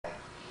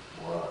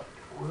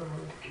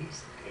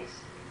is this?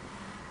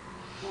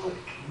 What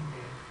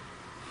kingdom?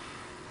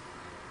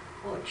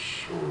 What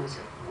shores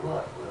of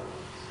what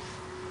worlds?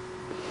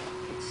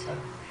 It's a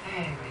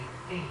very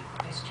big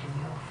question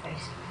you're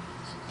facing.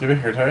 Do you have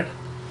a hair tie?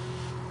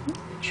 The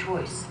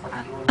choice of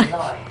your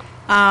life.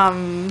 How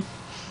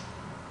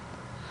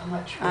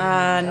much will you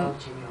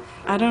indulge in your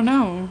flaws? I don't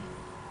know.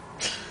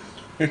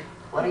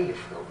 What are your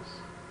flaws?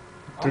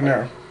 Don't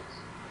know.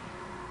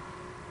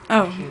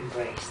 Oh. If you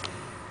embrace them,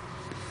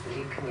 will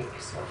you commit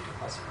yourself to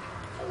hospital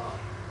for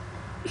life?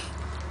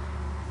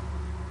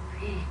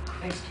 Big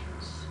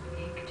questions,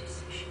 big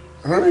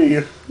decisions.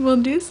 Hurry!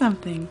 We'll do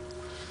something.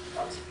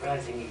 Not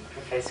surprising you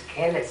profess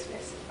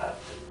carelessness about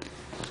them.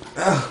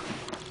 Ugh.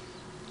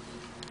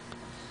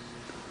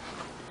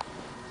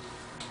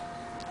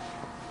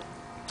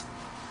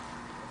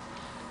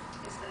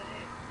 Is that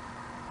it?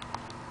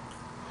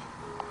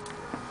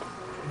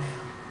 For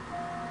now.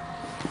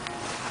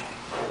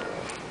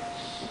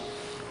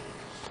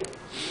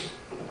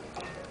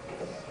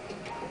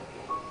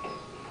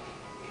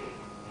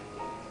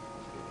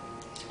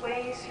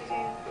 Ways you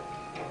do.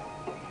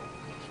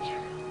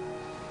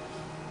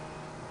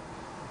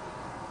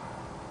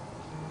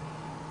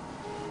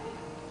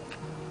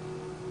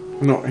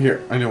 No, here,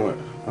 I know what.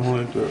 I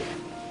want to do it.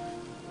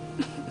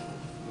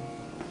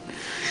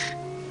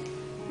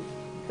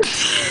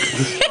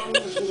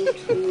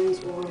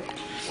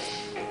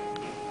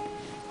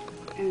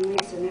 And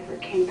Lisa never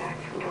came back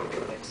from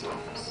Dr. Wick's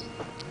office.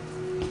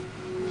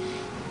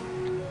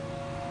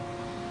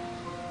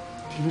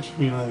 Give it to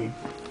me, Lenny.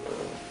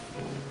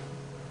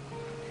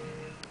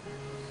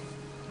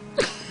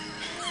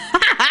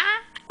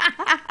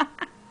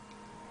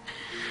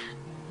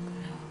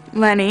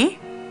 Lenny?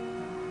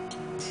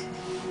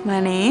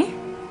 Lenny?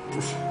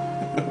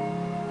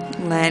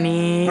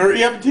 Lenny?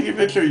 Hurry up and take a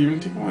picture. You can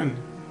take one.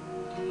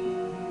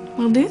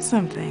 We'll do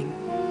something.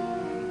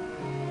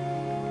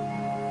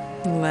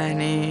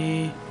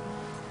 Lenny.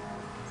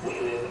 We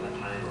live in a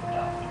time of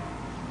doubt.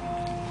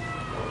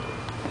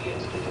 The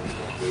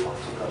institutions we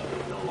once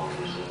trusted no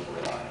longer seem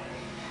reliable.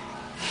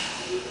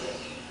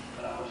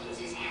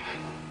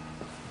 Susanna,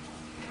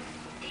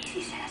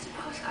 Daisy sent us a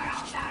postcard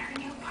all about her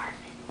new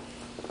apartment.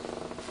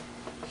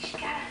 She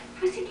got a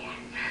pussycat.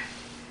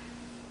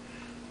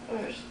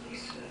 Where's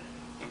Lisa?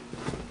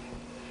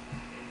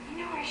 You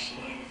know where she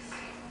is.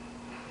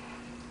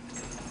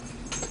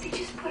 They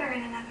just put her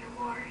in another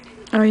ward.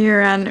 Oh,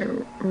 you're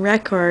on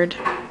record.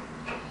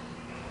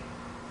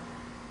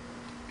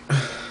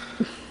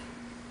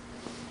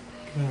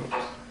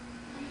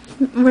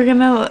 We're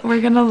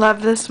gonna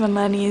love this when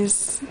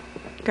Lenny's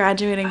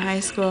graduating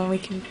high school and we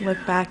can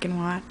look back and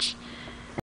watch.